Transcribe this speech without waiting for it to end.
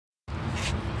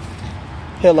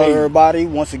Hello everybody,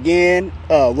 once again,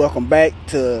 welcome back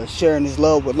to Sharing This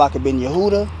Love with Lockett Ben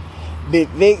Yahudah. Big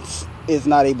Vix is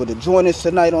not able to join us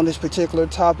tonight on this particular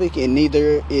topic, and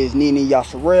neither is Nini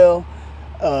Yasharel.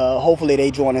 Hopefully they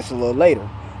join us a little later.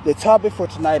 The topic for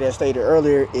tonight, as stated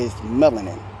earlier, is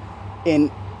melanin.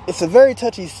 And it's a very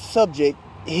touchy subject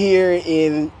here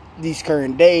in these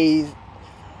current days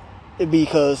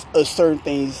because of certain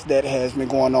things that has been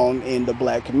going on in the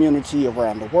black community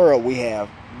around the world. We have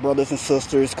brothers and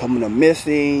sisters coming up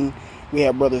missing. We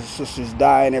have brothers and sisters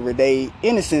dying every day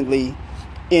innocently.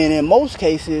 And in most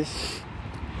cases,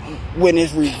 when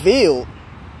it's revealed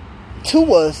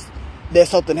to us that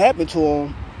something happened to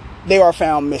them, they are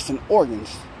found missing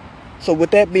organs. So with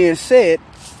that being said,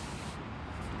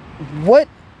 what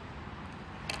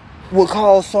would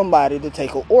cause somebody to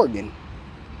take an organ?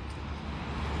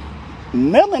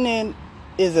 Melanin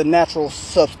is a natural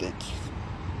substance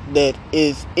that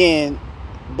is in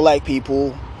black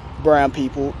people, brown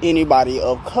people, anybody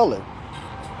of color.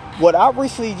 What I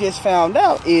recently just found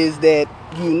out is that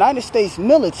the United States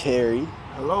military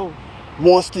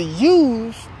wants to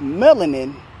use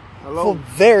melanin for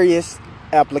various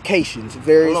applications,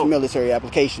 military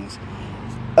applications.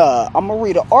 I'm going to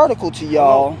read an article to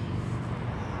y'all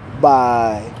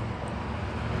by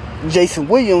Jason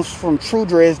Williams from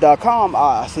TrueDress.com.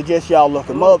 I suggest y'all look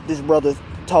him up. This brother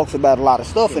talks about a lot of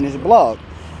stuff in his blog.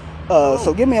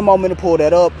 So give me a moment to pull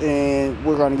that up and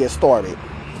we're going to get started.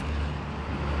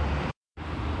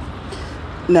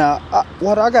 Now,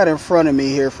 what I got in front of me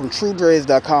here from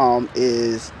TrueDress.com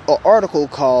is an article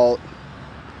called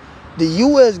 "The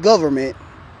U.S. Government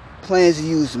Plans to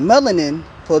Use Melanin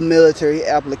for Military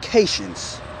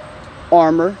Applications,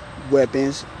 Armor,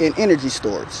 Weapons, and Energy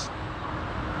Storage."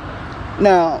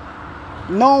 Now,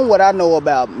 knowing what I know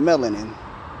about melanin,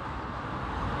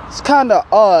 it's kind of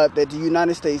odd that the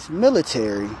United States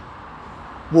military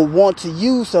will want to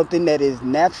use something that is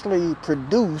naturally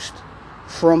produced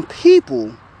from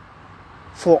people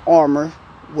for armor,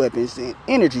 weapons, and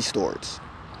energy storage.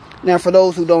 Now, for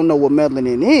those who don't know what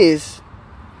melanin is,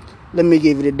 let me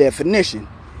give you the definition.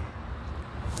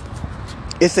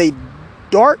 It's a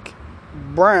dark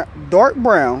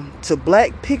brown to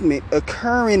black pigment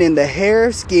occurring in the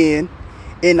hair, skin,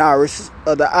 and iris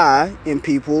of the eye in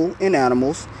people and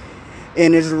animals,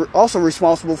 and is also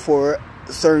responsible for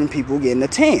certain people getting a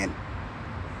tan.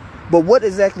 But what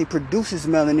exactly produces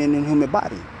melanin in the human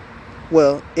body?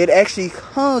 Well, it actually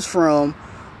comes from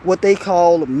what they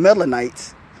call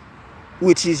melanites,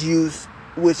 which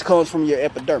comes from your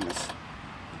epidermis.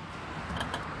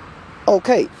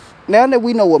 Okay, now that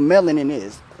we know what melanin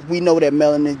is, we know that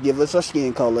melanin gives us our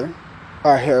skin color,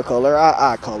 our hair color, our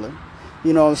eye color.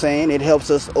 You know what I'm saying? It helps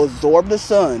us absorb the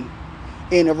sun,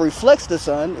 and it reflects the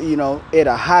sun, at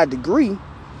a high degree.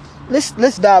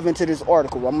 Let's dive into this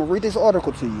article. I'm gonna read this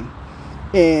article to you,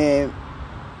 and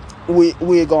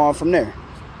we're going from there.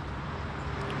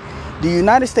 The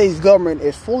United States government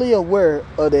is fully aware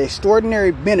of the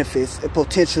extraordinary benefits and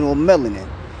potential of melanin.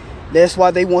 That's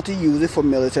why they want to use it for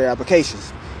military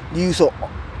applications.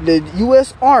 The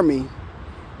U.S. Army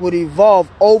would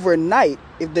evolve overnight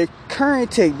if their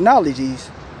current technologies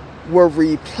were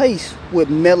replaced with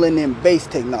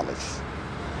melanin-based technologies.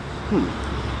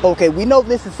 Okay, we know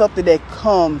this is something that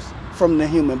comes from the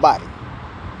human body.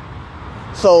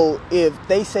 So if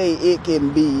they say it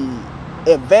can be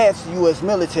advanced U.S.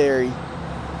 military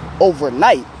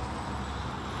overnight,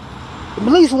 it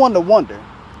leads one to wonder,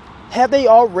 have they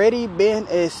already been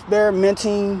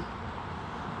experimenting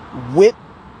with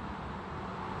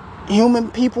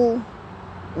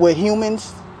with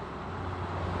humans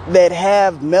that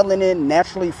have melanin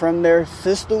naturally from their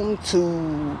system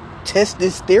to test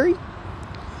this theory?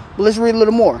 But let's read a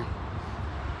little more.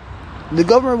 The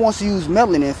government wants to use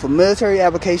melanin for military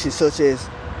applications such as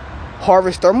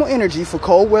harvest thermal energy for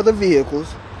cold weather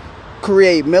vehicles,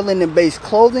 create melanin-based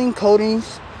clothing,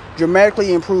 coatings,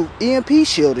 dramatically improve EMP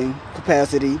shielding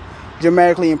capacity,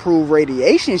 dramatically improve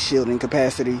radiation shielding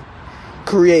capacity,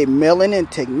 create melanin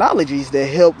technologies that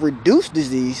help reduce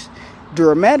disease,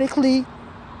 dramatically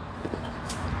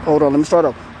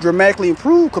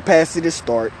improve capacity to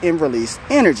start and release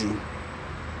energy.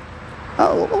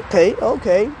 Oh,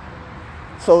 okay.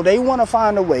 So they want to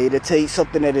find a way to take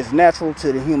something that is natural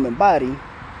to the human body,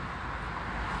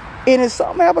 and in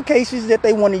some applications that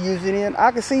they want to use it in, I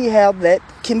can see how that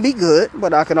can be good,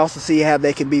 but I can also see how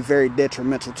that can be very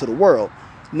detrimental to the world,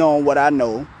 knowing what I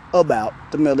know about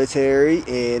the military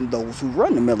and those who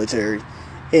run the military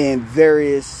and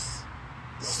various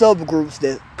subgroups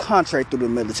that contract through the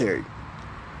military.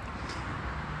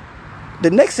 The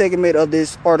next segment of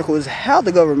this article is how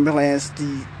the government plans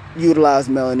to utilize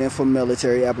melanin for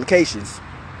military applications.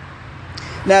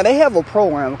 Now, they have a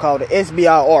program called the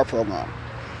SBIR program.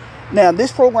 Now,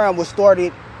 this program was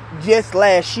started just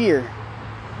last year.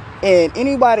 And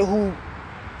anybody who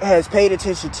has paid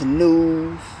attention to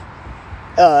news,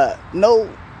 know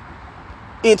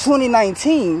in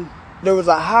 2019, there was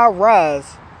a high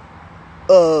rise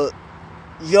of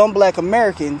young black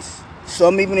Americans,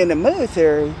 some even in the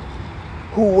military,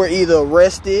 who were either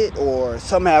arrested or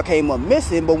somehow came up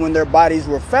missing, but when their bodies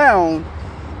were found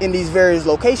in these various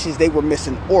locations, they were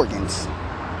missing organs.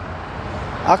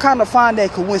 I kind of find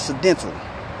that coincidental.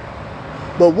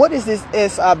 But what is this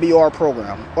SBIR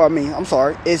program?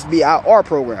 SBIR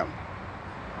program.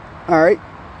 Alright?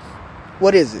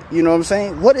 What is it? You know what I'm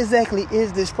saying? What exactly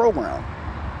is this program?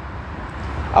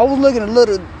 I was looking a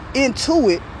little into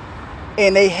it,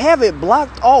 and they have it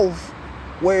blocked off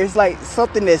where it's like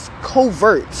something that's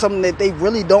covert, something that they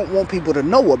really don't want people to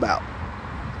know about.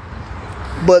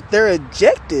 But their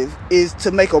objective is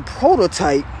to make a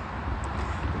prototype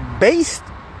based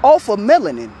off of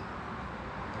melanin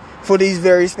for these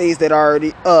various things that I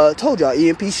already told y'all: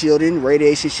 EMP shielding,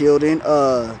 radiation shielding,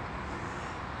 and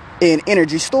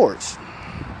energy storage.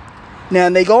 Now,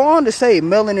 they go on to say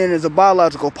melanin is a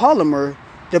biological polymer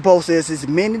that possesses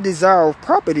many desirable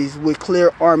properties with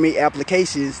clear army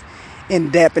applications in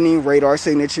dampening radar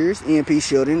signatures, EMP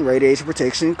shielding, radiation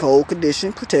protection, cold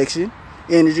condition protection,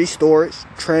 energy storage,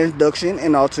 transduction,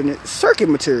 and alternate circuit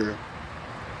material.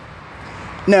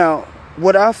 Now,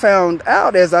 what I found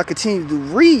out as I continued to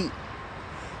read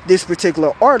this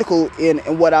particular article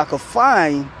and what I could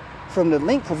find from the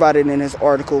link provided in this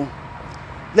article,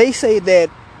 they say that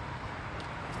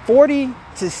 40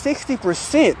 to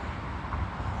 60%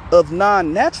 of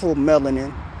non-natural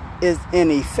melanin is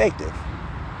ineffective.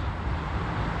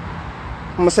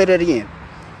 I'm going to say that again.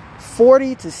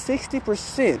 40 to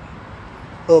 60%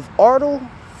 of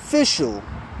artificial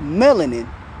melanin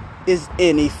is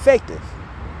ineffective.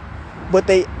 But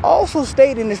they also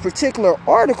state in this particular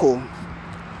article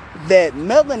that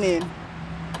melanin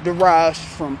derives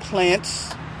from plants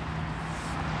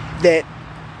that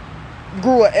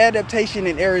grew an adaptation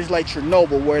in areas like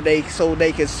Chernobyl where they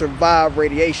can survive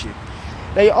radiation.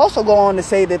 They also go on to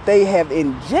say that they have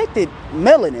injected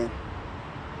melanin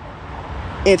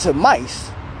into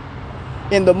mice,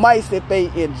 and the mice that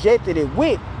they injected it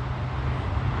with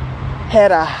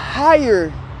had a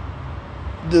higher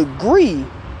degree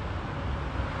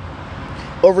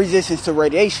of resistance to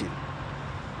radiation.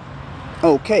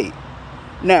 Okay,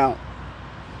 now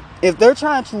if they're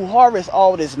trying to harvest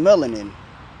all this melanin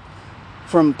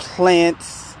from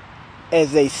plants,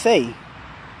 as they say,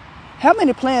 how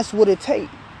many plants would it take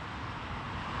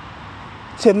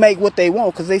to make what they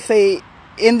want? Because they say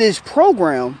in this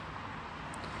program,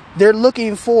 they're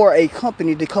looking for a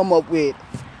company to come up with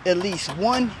at least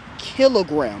 1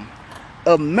 kilogram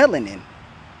of melanin.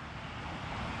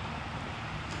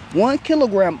 1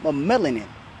 kilogram of melanin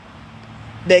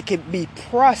that can be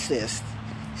processed,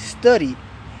 studied,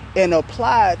 and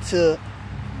applied to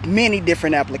many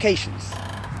different applications.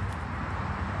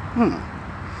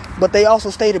 But they also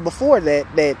stated before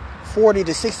that 40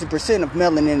 to 60% of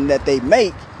melanin that they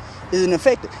make is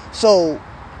ineffective. So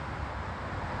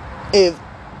if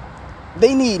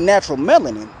they need natural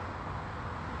melanin,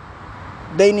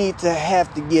 they need to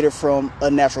have to get it from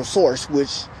a natural source,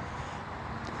 which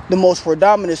the most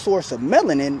predominant source of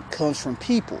melanin comes from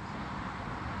people.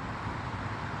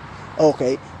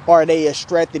 Okay, are they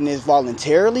extracting this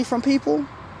voluntarily from people?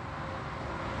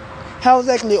 How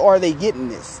exactly are they getting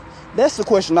this? That's the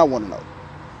question I want to know.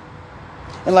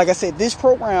 And like I said, this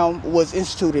program was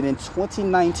instituted in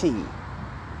 2019.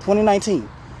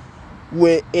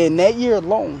 In that year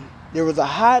alone, there was a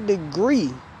high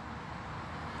degree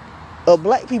of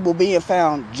black people being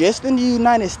found just in the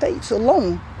United States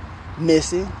alone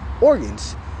missing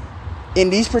organs.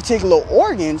 And these particular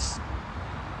organs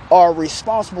are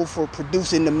responsible for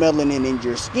producing the melanin in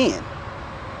your skin.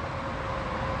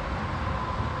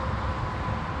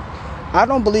 I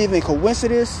don't believe in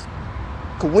coincidences.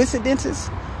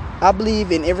 I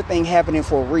believe in everything happening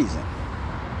for a reason.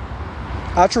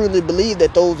 I truly believe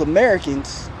that those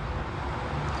Americans,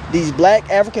 these black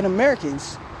African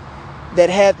Americans that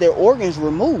had their organs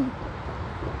removed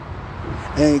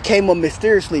and came up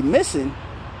mysteriously missing,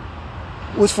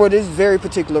 was for this very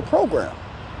particular program.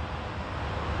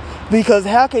 Because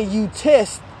how can you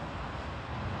test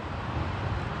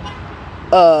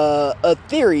a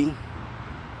theory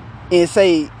and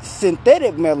say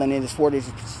synthetic melanin is 40 to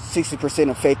 60%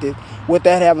 effective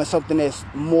without having something that's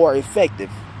more effective?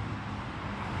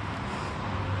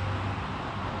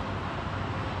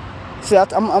 See,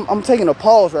 I'm taking a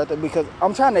pause right there because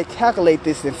I'm trying to calculate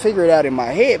this and figure it out in my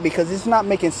head because it's not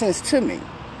making sense to me.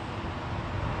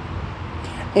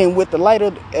 And with the light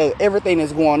of everything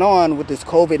that's going on with this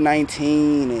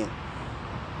COVID-19 and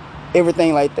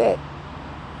everything like that,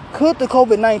 could the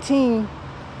COVID-19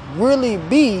 really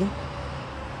be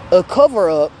a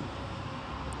cover-up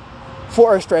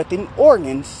for extracting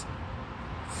organs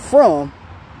from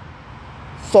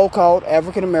so-called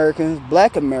African Americans,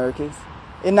 Black Americans,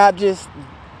 and not just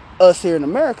us here in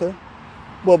America,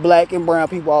 but Black and brown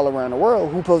people all around the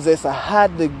world who possess a high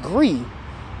degree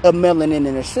of melanin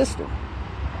in their system?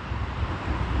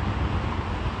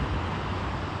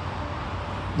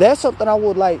 That's something I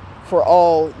would like for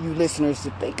all you listeners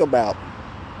to think about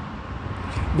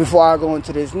before I go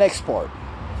into this next part.